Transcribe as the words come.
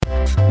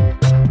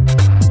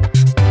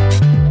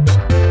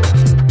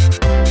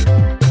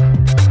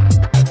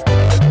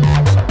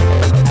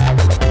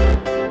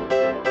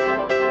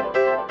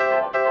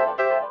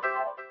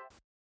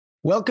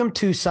Welcome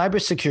to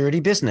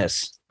Cybersecurity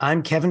Business.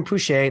 I'm Kevin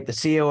Pouchet, the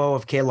COO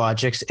of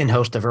Klogix and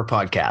host of our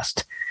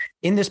podcast.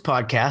 In this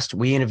podcast,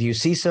 we interview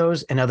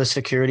CISOs and other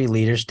security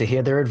leaders to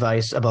hear their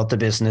advice about the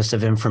business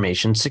of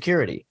information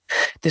security.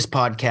 This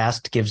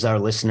podcast gives our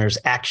listeners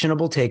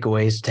actionable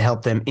takeaways to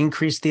help them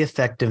increase the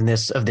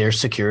effectiveness of their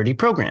security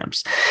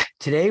programs.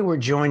 Today, we're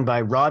joined by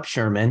Rob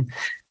Sherman,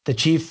 the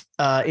Chief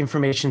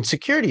Information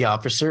Security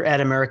Officer at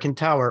American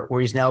Tower,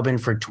 where he's now been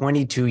for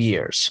 22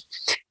 years.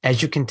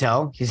 As you can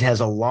tell, he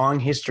has a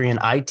long history in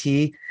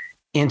IT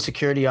and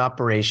security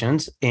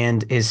operations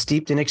and is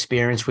steeped in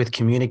experience with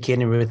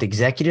communicating with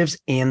executives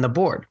and the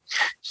board.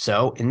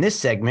 So in this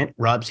segment,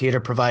 Rob's here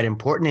to provide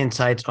important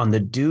insights on the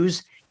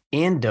do's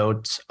and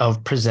don'ts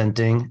of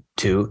presenting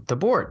to the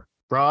board.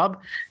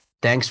 Rob,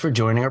 thanks for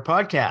joining our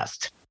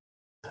podcast.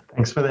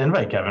 Thanks for the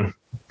invite, Kevin.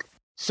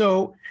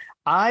 So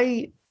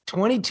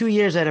 22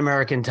 years at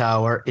American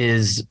Tower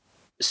is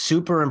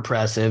super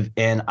impressive.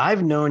 And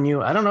I've known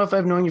you, I don't know if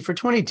I've known you for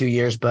 22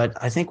 years, but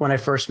I think when I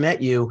first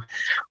met you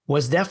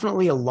was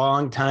definitely a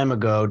long time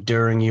ago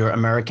during your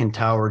American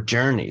Tower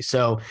journey.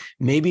 So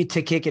maybe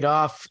to kick it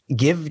off,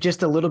 give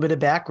just a little bit of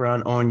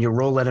background on your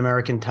role at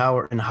American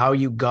Tower and how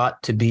you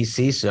got to be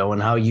CISO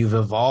and how you've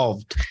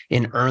evolved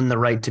and earned the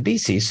right to be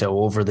CISO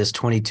over this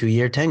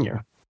 22-year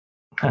tenure.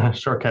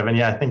 Sure, Kevin.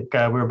 Yeah, I think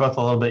we were both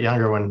a little bit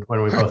younger when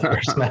we both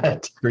first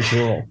met. For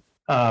sure.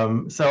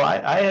 So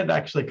I had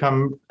actually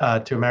come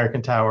to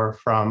American Tower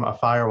from a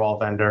firewall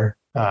vendor,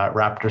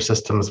 Raptor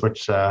Systems,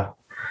 which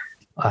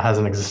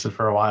hasn't existed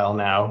for a while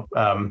now.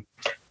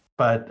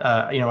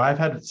 I've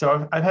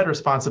had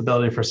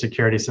responsibility for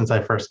security since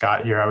I first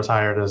got here. I was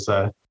hired as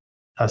a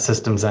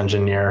systems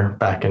engineer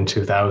back in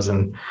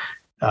 2000.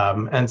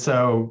 And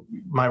so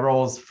my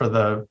roles for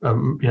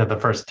the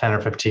first 10 or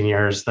 15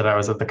 years that I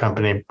was at the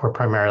company were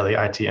primarily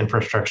IT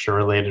infrastructure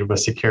related with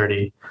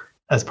security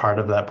as part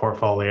of that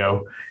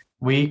portfolio.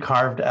 We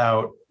carved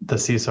out the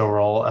CISO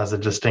role as a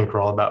distinct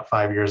role about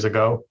 5 years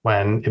ago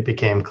when it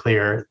became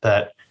clear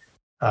that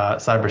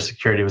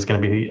cybersecurity was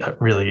going to be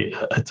really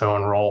its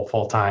own role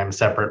full-time,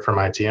 separate from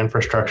IT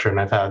infrastructure.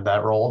 And I've had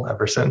that role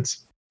ever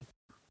since.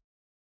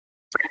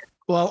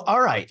 Well,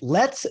 all right,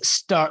 let's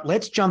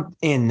jump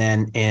in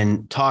then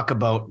and talk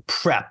about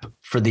prep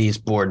for these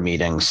board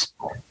meetings.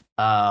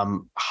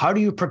 How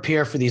do you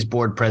prepare for these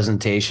board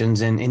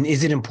presentations? And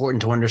is it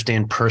important to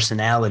understand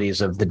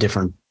personalities of the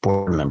different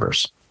board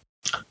members?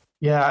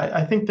 Yeah,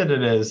 I think that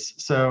it is.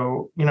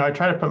 So, I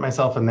try to put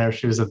myself in their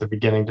shoes at the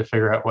beginning to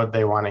figure out what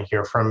they want to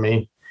hear from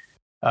me.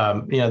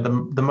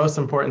 The most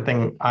important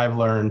thing I've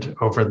learned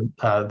over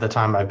the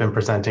time I've been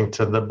presenting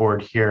to the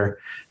board here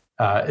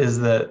is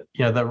that,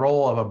 the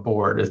role of a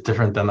board is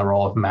different than the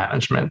role of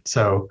management.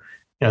 So,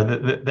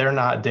 they're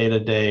not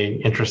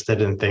day-to-day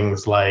interested in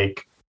things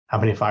like how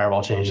many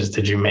firewall changes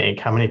did you make?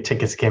 How many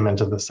tickets came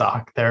into the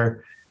SOC?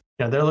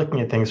 They're looking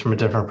at things from a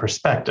different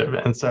perspective.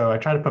 And so I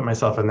try to put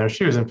myself in their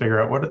shoes and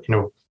figure out what,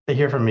 they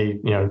hear from me,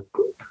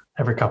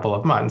 every couple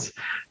of months.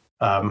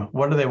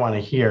 What do they want to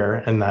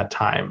hear in that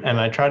time? And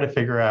I try to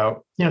figure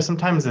out,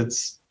 sometimes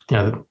it's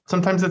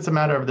a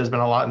matter of there's been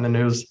a lot in the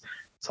news,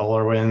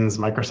 SolarWinds,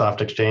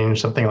 Microsoft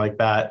Exchange, something like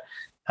that.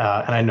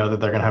 And I know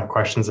that they're going to have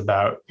questions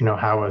about,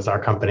 how is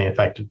our company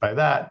affected by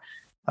that?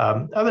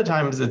 Other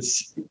times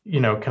it's,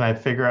 can I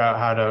figure out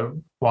how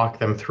to walk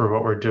them through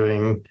what we're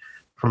doing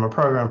from a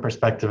program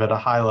perspective at a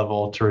high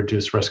level to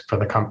reduce risk for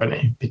the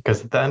company?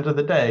 Because at the end of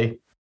the day,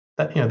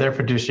 that, their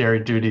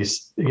fiduciary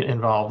duties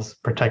involves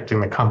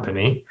protecting the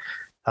company.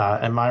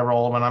 And my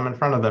role when I'm in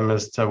front of them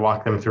is to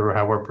walk them through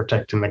how we're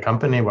protecting the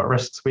company, what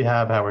risks we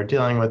have, how we're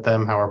dealing with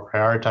them, how we're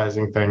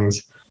prioritizing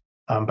things.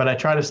 But I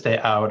try to stay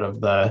out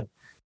of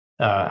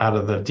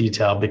the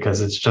detail because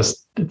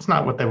it's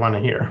not what they want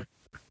to hear.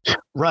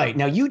 Right.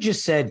 Now, you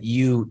just said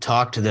you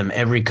talk to them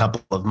every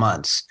couple of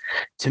months.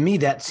 To me,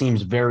 that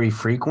seems very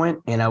frequent,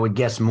 and I would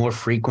guess more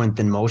frequent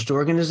than most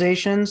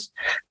organizations.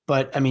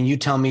 But I mean, you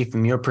tell me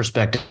from your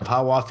perspective,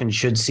 how often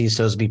should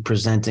CISOs be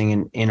presenting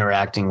and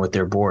interacting with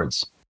their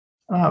boards?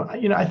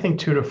 I think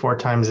 2 to 4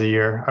 times a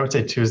year. I would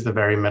say 2 is the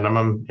very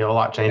minimum. A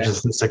lot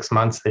changes in 6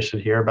 months. They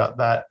should hear about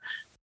that.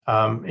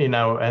 And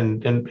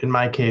in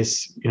my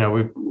case,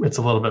 it's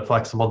a little bit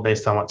flexible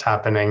based on what's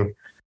happening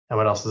and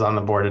what else is on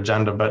the board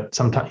agenda. But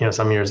sometimes,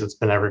 some years it's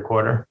been every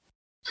quarter.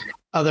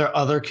 Are there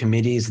other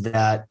committees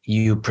that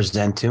you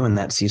present to and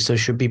that CISO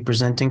should be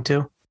presenting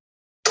to?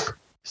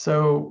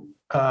 So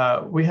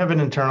we have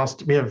internal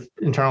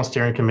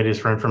steering committees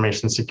for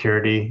information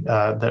security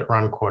that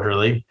run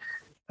quarterly.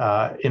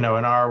 In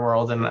our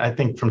world, and I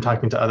think from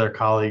talking to other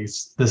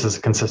colleagues, this is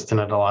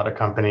consistent at a lot of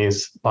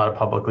companies, a lot of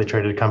publicly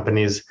traded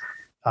companies.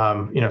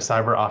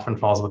 Cyber often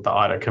falls with the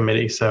audit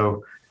committee.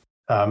 So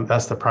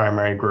that's the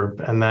primary group.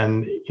 And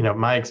then,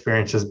 my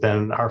experience has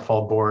been our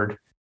full board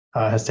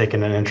has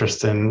taken an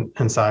interest in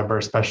cyber,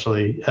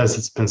 especially as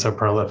it's been so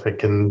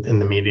prolific in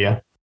the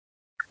media.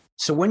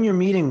 So when you're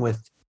meeting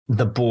with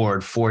the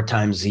board 4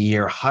 times a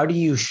year. How do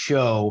you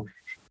show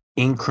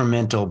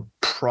incremental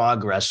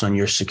progress on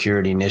your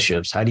security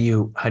initiatives? How do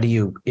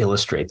you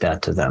illustrate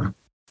that to them?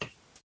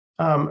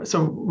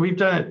 So we've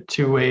done it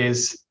 2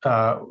 ways.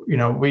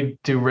 We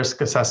do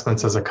risk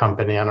assessments as a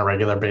company on a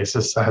regular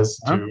basis, as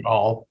do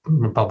all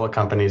public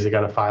companies. You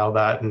got to file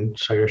that and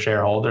show your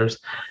shareholders.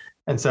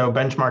 And so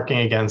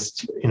benchmarking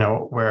against,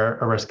 where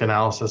a risk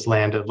analysis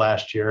landed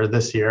last year or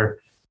this year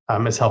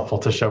is helpful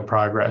to show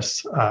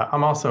progress.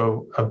 I'm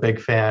also a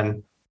big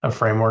fan of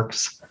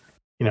frameworks.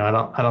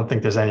 I don't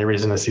think there's any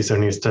reason a CISO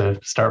needs to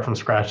start from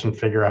scratch and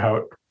figure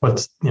out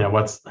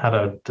how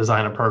to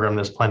design a program.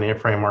 There's plenty of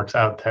frameworks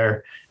out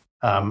there.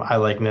 I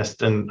like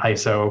NIST and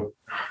ISO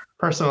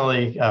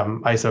personally.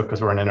 ISO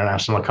because we're an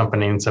international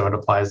company, and so it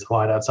applies a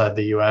lot outside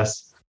the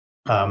U.S.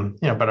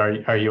 But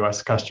our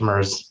U.S.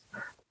 customers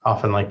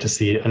often like to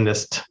see a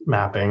NIST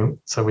mapping,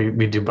 so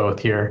we do both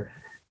here.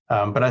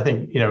 But I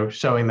think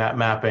showing that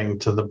mapping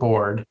to the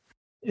board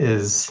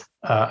is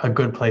a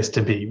good place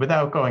to be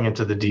without going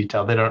into the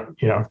detail. They don't,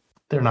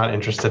 they're not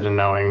interested in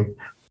knowing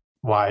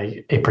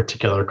why a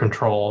particular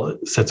control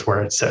sits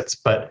where it sits,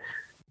 but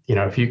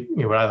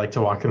what I like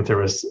to walk them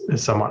through is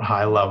somewhat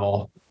high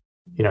level.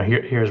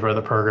 Here's where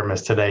the program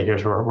is today.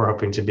 Here's where we're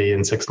hoping to be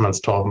in 6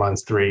 months, 12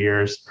 months, 3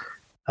 years.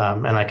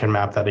 And I can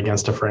map that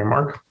against a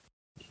framework.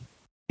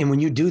 And when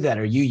you do that,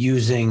 are you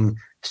using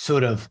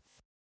sort of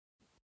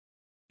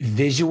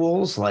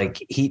visuals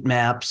like heat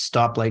maps,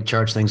 stoplight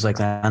charts, things like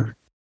that?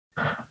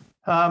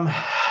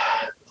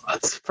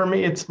 For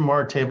me, it's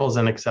more tables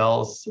and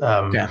Excels.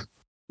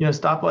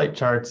 Stoplight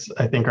charts,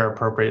 I think, are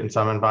appropriate in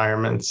some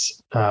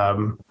environments.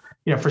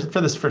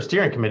 For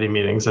steering committee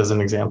meetings, as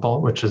an example,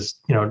 which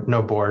is,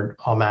 no board,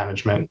 all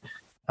management.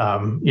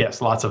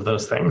 Yes, lots of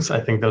those things.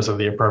 I think those are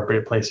the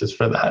appropriate places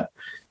for that.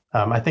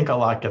 I think a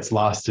lot gets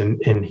lost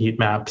in heat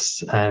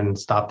maps and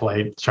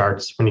stoplight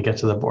charts when you get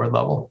to the board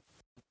level.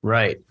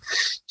 Right.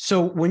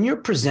 So when you're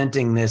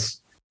presenting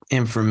this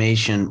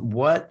information,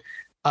 what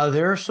are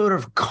there sort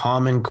of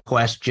common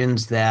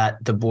questions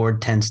that the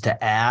board tends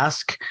to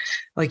ask?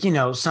 Like,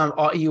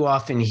 you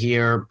often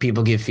hear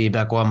people give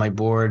feedback, well, my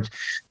board,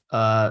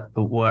 our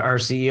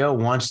CEO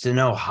wants to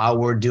know how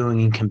we're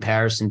doing in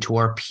comparison to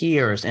our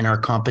peers and our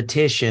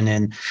competition.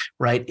 And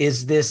right,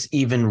 is this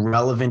even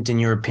relevant in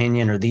your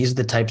opinion? Are these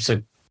the types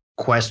of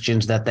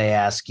questions that they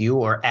ask you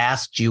or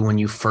asked you when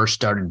you first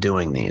started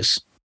doing these?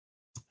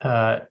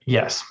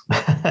 Yes.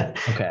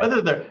 Okay.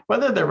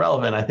 Whether they're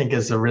relevant, I think,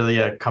 is really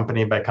a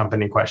company by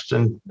company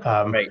question.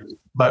 Right.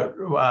 But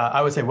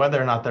I would say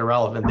whether or not they're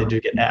relevant, they do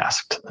get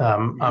asked.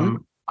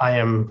 I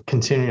am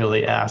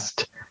continually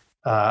asked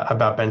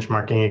about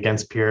benchmarking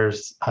against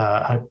peers,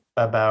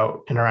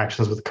 about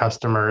interactions with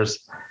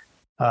customers.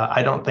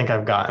 I don't think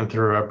I've gotten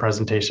through a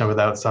presentation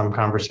without some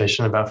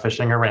conversation about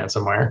phishing or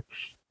ransomware.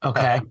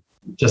 Okay.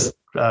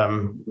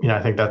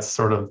 I think that's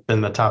sort of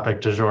been the topic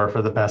du jour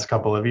for the past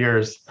couple of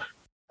years.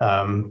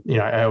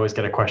 I always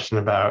get a question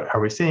about, are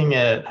we seeing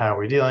it? How are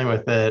we dealing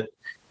with it?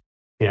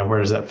 Where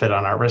does that fit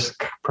on our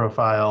risk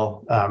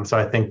profile? So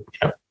I think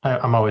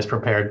I'm always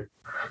prepared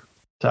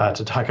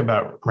to talk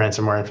about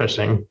ransomware and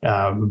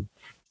phishing.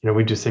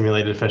 We do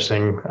simulated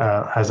phishing,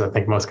 as I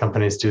think most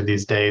companies do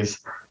these days.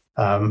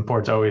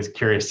 Board's always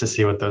curious to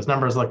see what those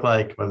numbers look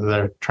like, whether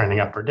they're trending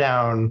up or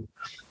down,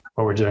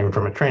 what we're doing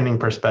from a training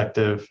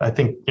perspective. I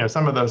think,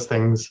 some of those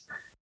things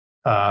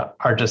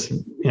are just,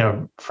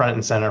 front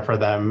and center for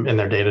them in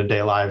their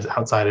day-to-day lives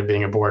outside of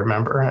being a board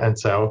member. And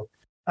so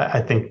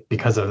I think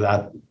because of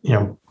that,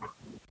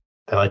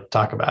 they like to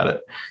talk about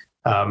it.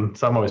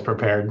 So I'm always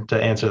prepared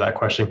to answer that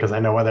question because I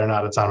know whether or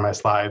not it's on my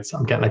slides,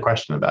 I'm getting a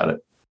question about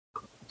it.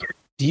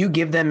 Do you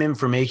give them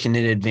information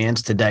in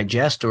advance to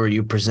digest, or are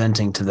you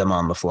presenting to them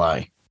on the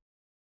fly?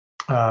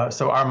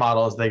 So our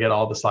model is they get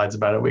all the slides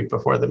about a week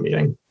before the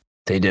meeting.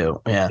 They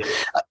do. Yeah.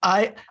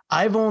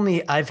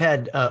 I've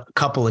had a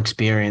couple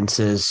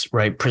experiences,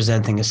 right,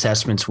 presenting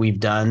assessments we've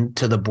done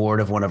to the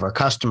board of one of our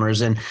customers.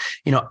 And,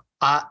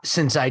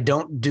 since I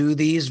don't do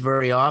these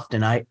very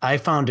often, I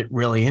found it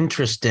really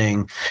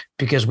interesting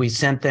because we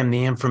sent them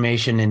the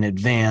information in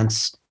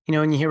advance,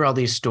 and you hear all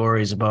these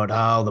stories about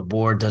how the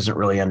board doesn't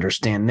really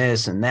understand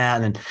this and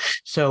that. And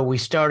so we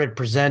started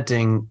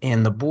presenting,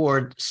 and the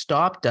board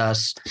stopped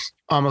us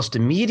almost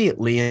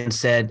immediately and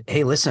said,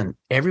 hey, listen,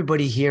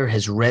 everybody here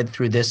has read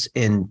through this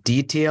in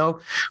detail.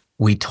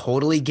 We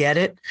totally get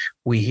it.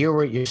 We hear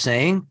what you're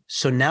saying.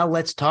 So now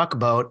let's talk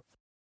about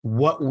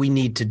what we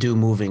need to do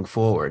moving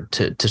forward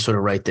to sort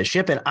of right this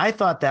ship. And I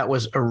thought that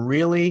was a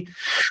really,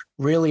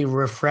 really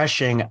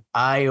refreshing,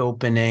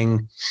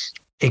 eye-opening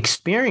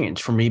experience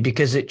for me,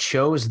 because it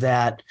shows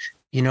that,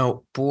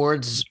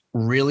 boards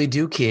really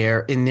do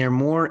care and they're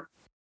more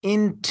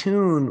in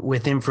tune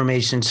with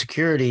information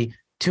security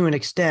to an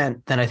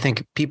extent than I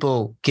think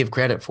people give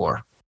credit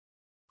for.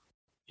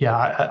 Yeah,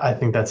 I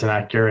think that's an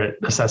accurate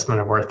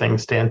assessment of where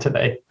things stand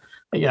today.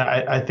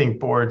 Yeah, I think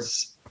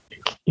boards,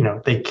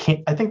 they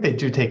can't, I think they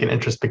do take an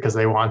interest because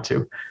they want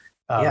to.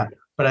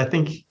 But I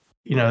think,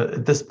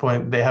 at this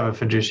point, they have a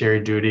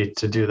fiduciary duty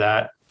to do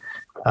that.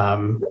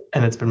 And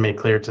it's been made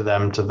clear to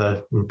them, to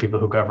the people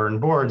who govern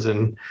boards,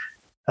 and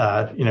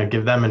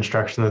give them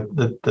instruction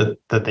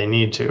that they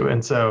need to.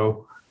 And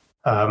so,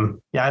 I've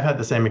had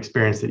the same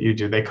experience that you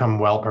do. They come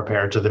well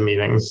prepared to the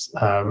meetings.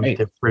 Right.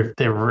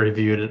 They've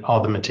reviewed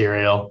all the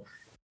material,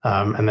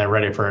 and they're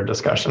ready for a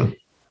discussion.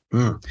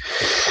 Mm.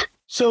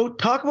 So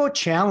talk about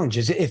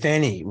challenges, if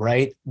any,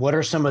 right? What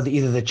are some of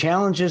either the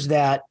challenges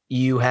that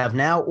you have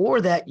now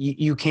or that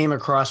you came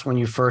across when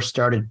you first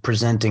started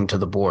presenting to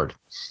the board?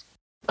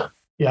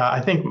 Yeah, I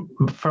think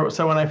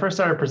so when I first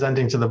started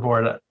presenting to the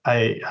board,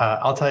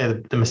 I'll tell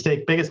you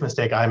the biggest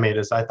mistake I made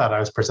is I thought I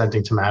was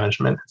presenting to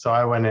management. So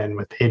I went in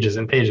with pages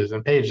and pages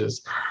and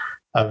pages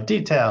of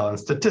detail and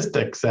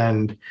statistics,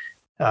 and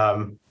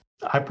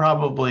I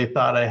probably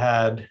thought I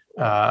had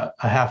a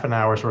half an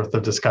hour's worth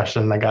of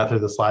discussion. I got through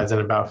the slides in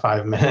about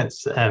 5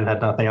 minutes and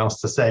had nothing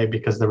else to say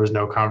because there was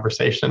no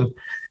conversation.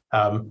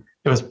 It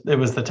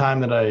was the time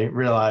that I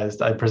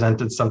realized I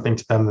presented something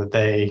to them that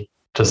they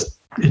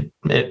just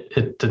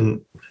it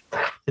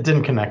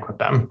didn't connect with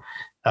them,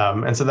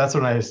 and so that's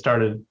when I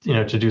started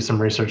to do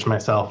some research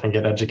myself and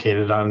get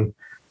educated on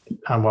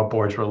what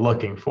boards were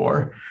looking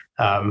for.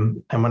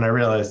 And when I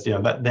realized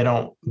that they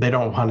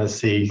don't want to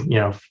see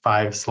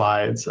 5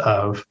 slides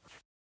of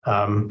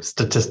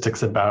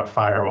statistics about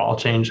firewall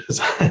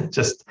changes,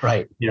 just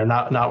right,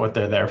 not what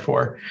they're there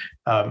for.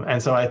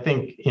 And so I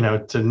think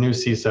to new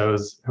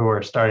CISOs who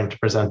are starting to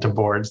present to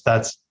boards,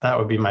 that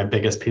would be my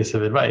biggest piece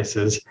of advice: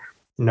 is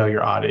know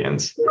your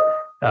audience.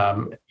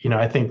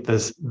 I think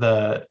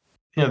the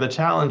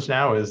challenge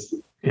now is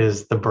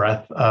the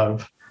breadth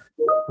of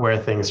where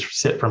things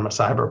sit from a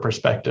cyber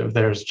perspective.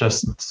 There's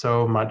just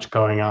so much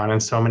going on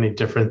and so many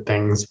different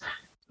things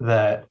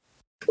that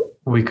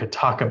we could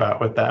talk about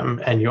with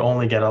them, and you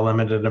only get a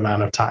limited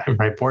amount of time,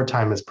 right? Board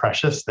time is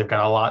precious. They've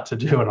got a lot to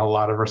do and a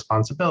lot of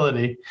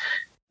responsibility.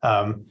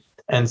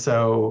 And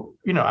so,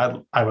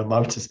 I would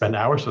love to spend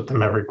hours with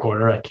them every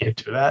quarter. I can't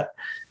do that.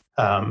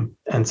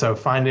 And so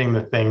finding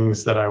the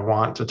things that I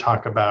want to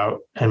talk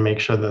about and make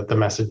sure that the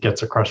message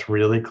gets across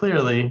really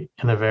clearly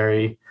in a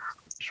very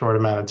short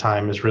amount of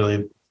time is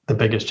really the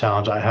biggest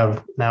challenge I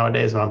have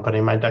nowadays when I'm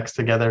putting my decks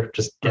together,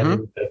 just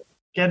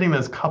getting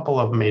those couple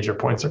of major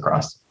points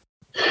across.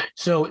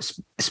 So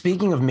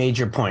speaking of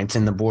major points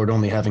and the board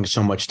only having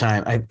so much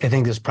time, I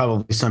think there's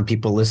probably some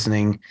people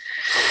listening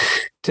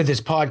to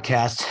this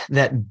podcast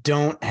that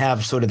don't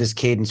have sort of this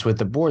cadence with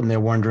the board, and they're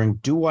wondering,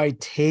 do I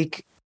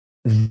take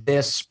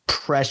this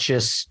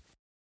precious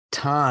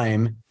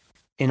time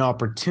and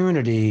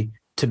opportunity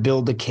to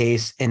build a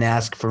case and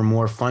ask for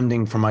more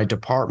funding for my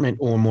department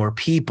or more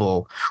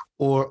people,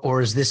 or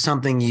is this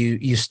something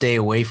you stay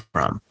away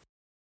from?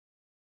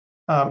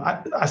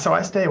 So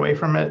I stay away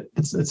from it.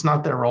 It's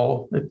not their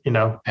role.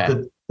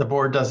 Okay. The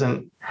board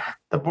doesn't.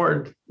 The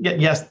board,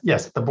 yes.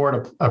 The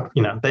board,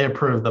 they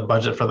approve the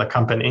budget for the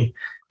company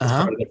as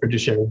part of the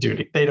fiduciary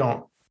duty. They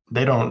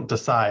don't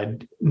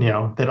decide.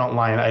 They don't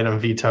line item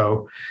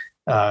veto.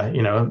 I'm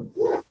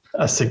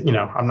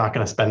not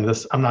going to spend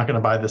this. I'm not going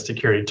to buy this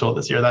security tool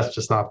this year. That's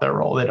just not their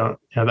role. They don't.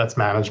 That's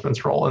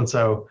management's role. And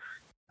so,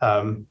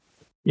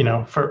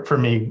 for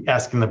me,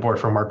 asking the board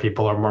for more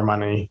people or more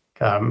money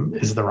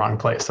is the wrong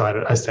place.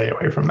 So I stay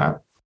away from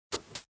that.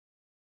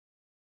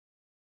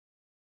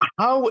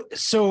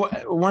 So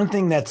one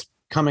thing that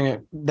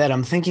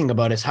I'm thinking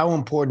about is how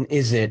important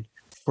is it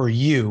for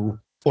you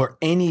or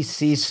any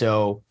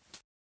CISO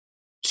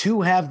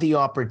to have the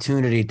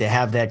opportunity to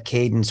have that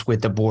cadence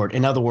with the board?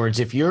 In other words,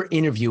 if you're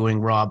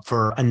interviewing, Rob,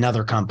 for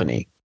another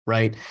company,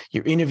 right?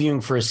 You're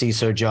interviewing for a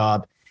CISO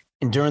job,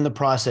 and during the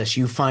process,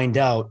 you find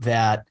out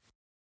that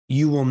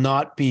you will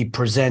not be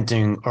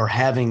presenting or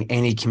having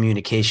any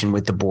communication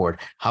with the board.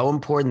 How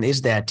important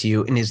is that to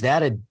you? And is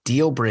that a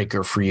deal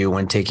breaker for you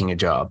when taking a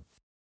job?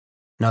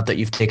 Not that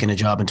you've taken a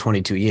job in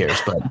 22 years,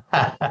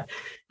 but.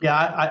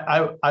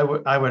 Yeah,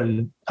 I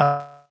would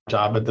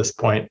job at this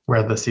point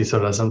where the CISO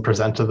doesn't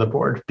present to the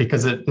board,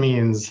 because it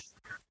means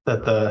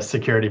that the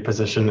security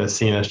position is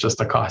seen as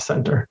just a cost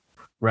center.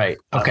 Right.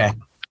 Okay.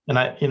 And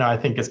I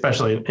think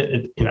especially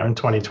in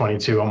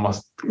 2022,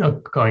 almost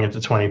going into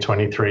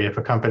 2023, if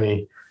a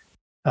company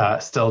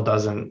still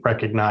doesn't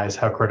recognize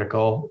how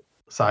critical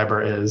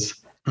cyber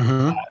is,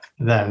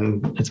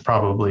 then it's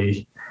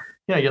probably,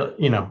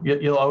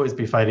 you'll always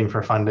be fighting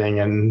for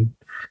funding and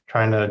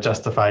trying to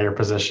justify your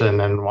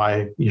position and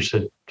why you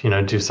should,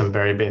 do some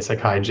very basic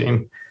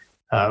hygiene.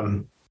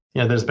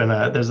 There's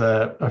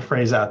a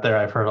phrase out there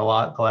I've heard a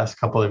lot the last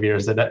couple of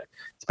years that,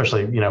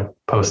 especially,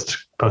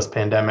 post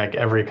pandemic,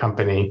 every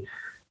company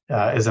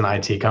is an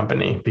IT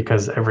company,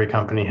 because every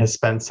company has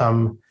spent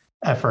some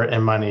effort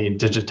and money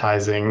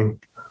digitizing,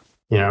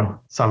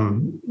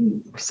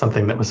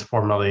 something that was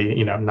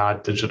formerly,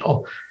 not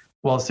digital.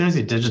 Well, as soon as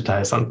you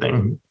digitize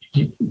something,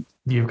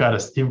 you've got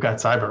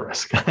cyber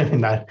risk. I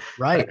mean,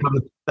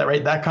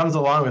 that comes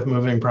along with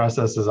moving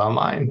processes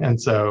online. And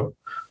so,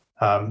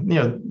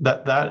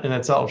 that in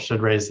itself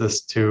should raise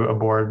this to a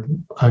board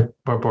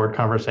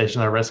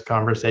conversation, a risk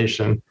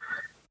conversation.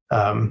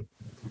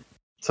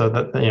 So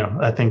that,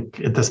 I think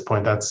at this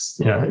point, that's,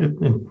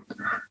 in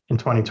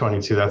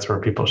 2022, that's where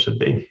people should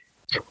be.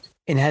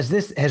 And has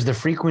the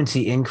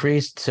frequency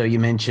increased? So you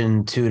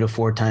mentioned 2 to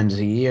 4 times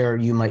a year.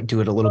 You might do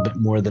it a little bit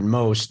more than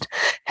most.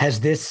 Has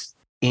this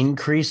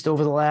increased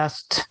over the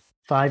last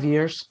 5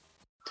 years?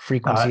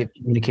 Frequency of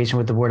communication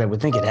with the board? I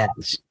would think it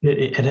has.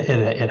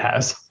 It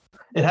has.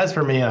 It has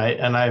for me,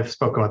 and I've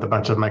spoken with a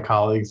bunch of my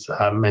colleagues.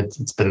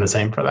 It's been the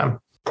same for them.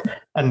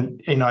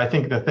 And I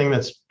think the thing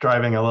that's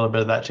driving a little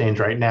bit of that change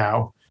right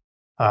now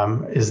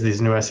is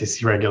these new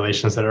SEC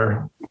regulations that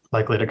are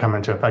likely to come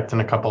into effect in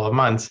a couple of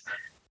months,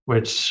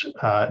 which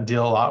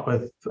deal a lot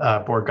with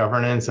board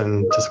governance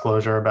and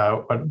disclosure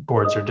about what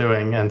boards are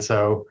doing. And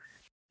so,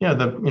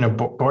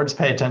 boards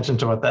pay attention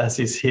to what the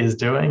SEC is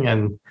doing,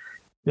 and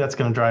that's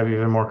going to drive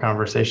even more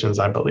conversations,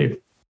 I believe.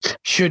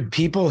 Should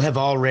people have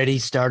already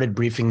started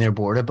briefing their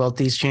board about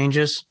these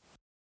changes?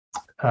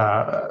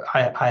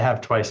 I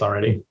have twice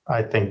already.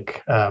 I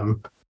think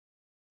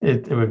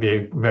it would be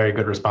a very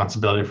good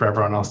responsibility for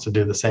everyone else to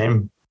do the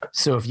same.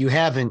 So if you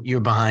haven't,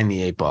 you're behind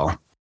the 8 ball.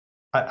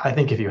 I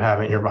think if you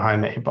haven't, you're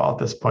behind the 8 ball at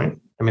this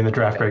point. I mean, the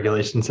draft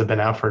regulations have been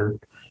out for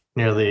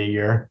nearly a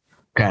year.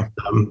 Okay.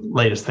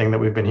 Latest thing that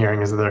we've been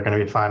hearing is that they're going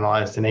to be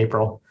finalized in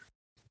April,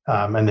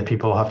 and that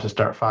people will have to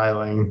start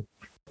filing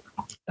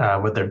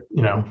with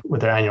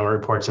their annual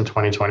reports in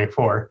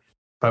 2024.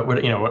 But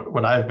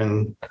what I've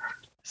been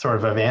sort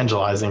of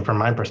evangelizing from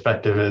my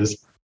perspective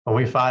is when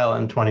we file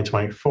in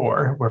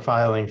 2024, we're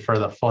filing for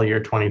the full year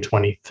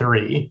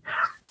 2023,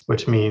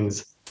 which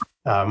means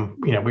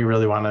we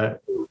really want to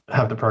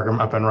have the program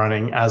up and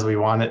running as we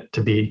want it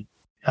to be,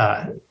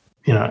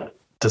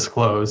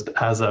 disclosed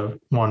as of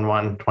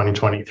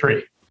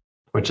 1/1/2023,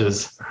 which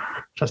is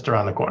just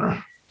around the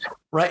corner.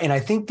 Right. And I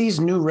think these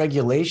new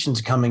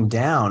regulations coming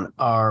down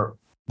are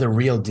the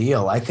real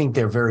deal. I think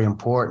they're very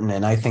important.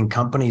 And I think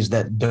companies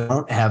that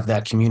don't have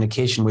that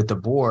communication with the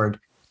board,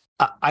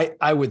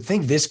 I would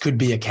think this could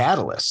be a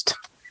catalyst.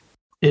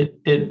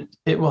 It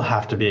will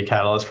have to be a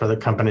catalyst for the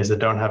companies that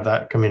don't have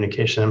that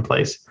communication in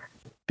place,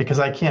 because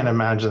I can't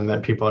imagine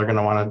that people are going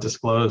to want to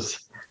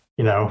disclose,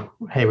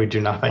 hey, we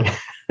do nothing.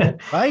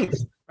 Right.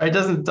 It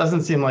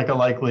doesn't seem like a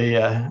likely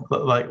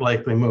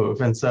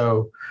move. And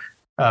so,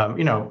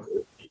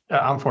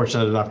 I'm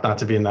fortunate enough not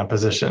to be in that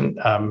position.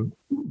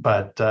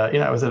 But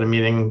I was at a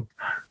meeting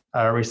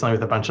recently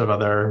with a bunch of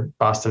other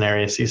Boston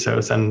area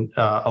CISOs, and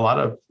a lot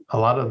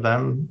of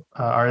them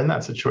are in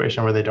that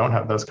situation where they don't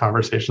have those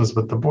conversations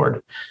with the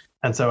board.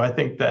 And so I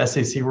think the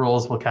SEC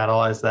rules will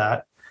catalyze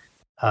that.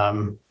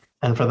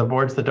 And for the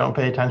boards that don't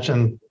pay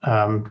attention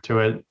to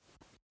it,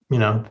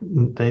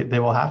 they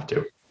will have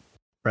to.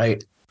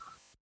 Right.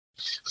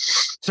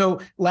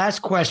 So last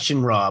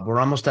question, Rob, we're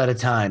almost out of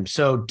time.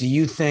 So do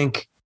you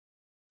think,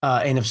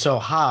 and if so,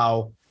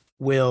 how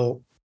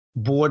will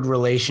board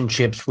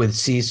relationships with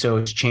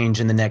CISOs change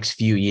in the next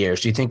few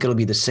years? Do you think it'll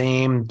be the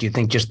same? Do you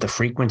think just the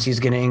frequency is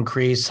going to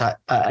increase?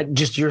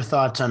 Just your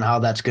thoughts on how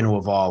that's going to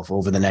evolve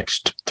over the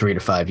next 3 to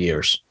 5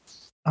 years.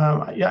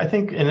 I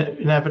think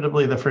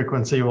inevitably the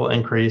frequency will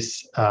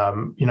increase.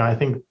 I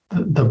think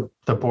the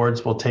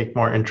boards will take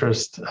more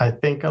interest. I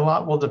think a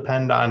lot will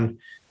depend on,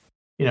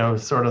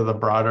 sort of the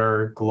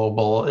broader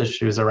global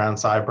issues around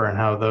cyber and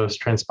how those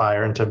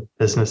transpire into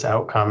business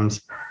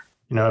outcomes.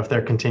 If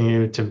there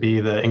continue to be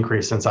the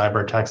increase in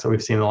cyber attacks that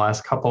we've seen the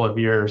last couple of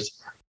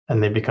years,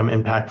 and they become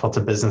impactful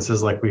to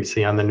businesses like we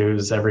see on the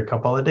news every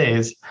couple of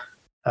days,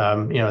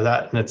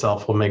 that in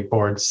itself will make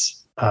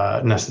boards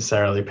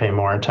necessarily pay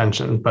more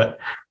attention. But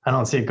I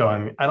don't see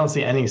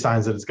any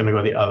signs that it's going to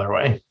go the other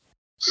way.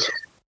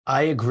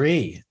 I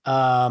agree.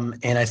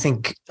 And I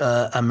think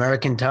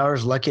American Tower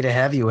is lucky to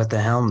have you at the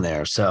helm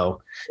there.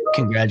 So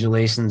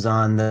congratulations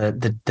on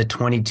the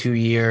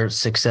 22-year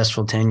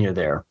successful tenure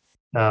there.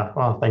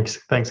 Well,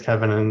 thanks,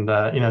 Kevin. And,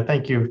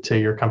 thank you to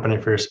your company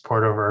for your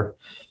support over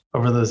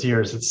those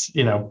years. It's,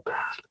 no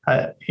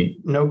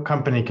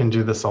company can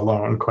do this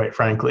alone, quite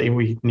frankly.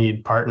 We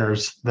need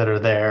partners that are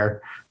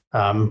there,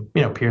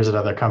 peers at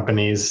other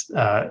companies.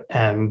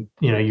 And,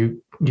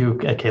 you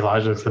at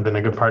Klogix have been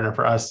a good partner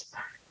for us.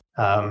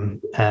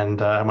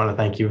 And I want to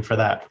thank you for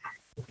that.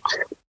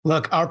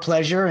 Look, our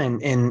pleasure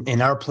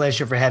and our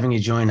pleasure for having you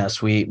join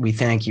us. We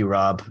thank you,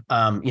 Rob.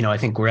 I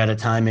think we're at a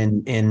time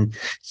in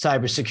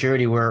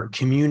cybersecurity where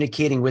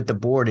communicating with the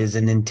board is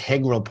an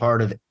integral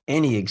part of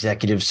any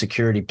executive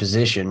security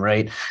position,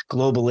 right?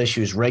 Global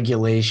issues,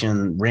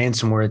 regulation,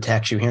 ransomware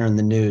attacks you hear in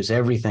the news,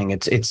 everything.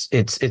 It's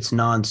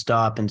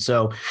nonstop. And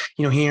so,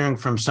 hearing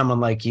from someone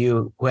like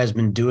you who has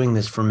been doing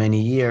this for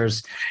many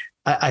years,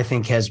 I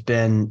think has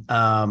been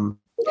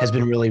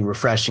really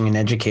refreshing and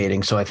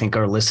educating. So I think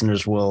our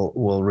listeners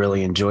will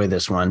really enjoy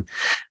this one.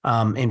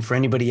 And for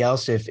anybody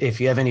else,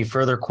 if you have any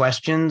further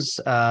questions,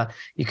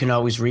 you can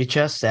always reach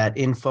us at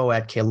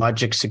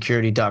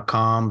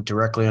info@klogixsecurity.com,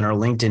 directly on our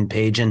LinkedIn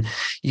page. And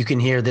you can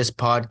hear this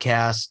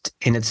podcast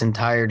in its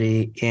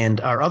entirety and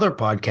our other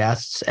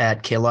podcasts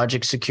at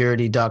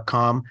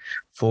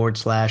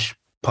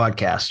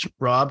klogixsecurity.com/podcast.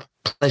 Rob,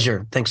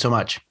 pleasure. Thanks so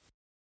much.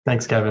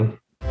 Thanks, Kevin.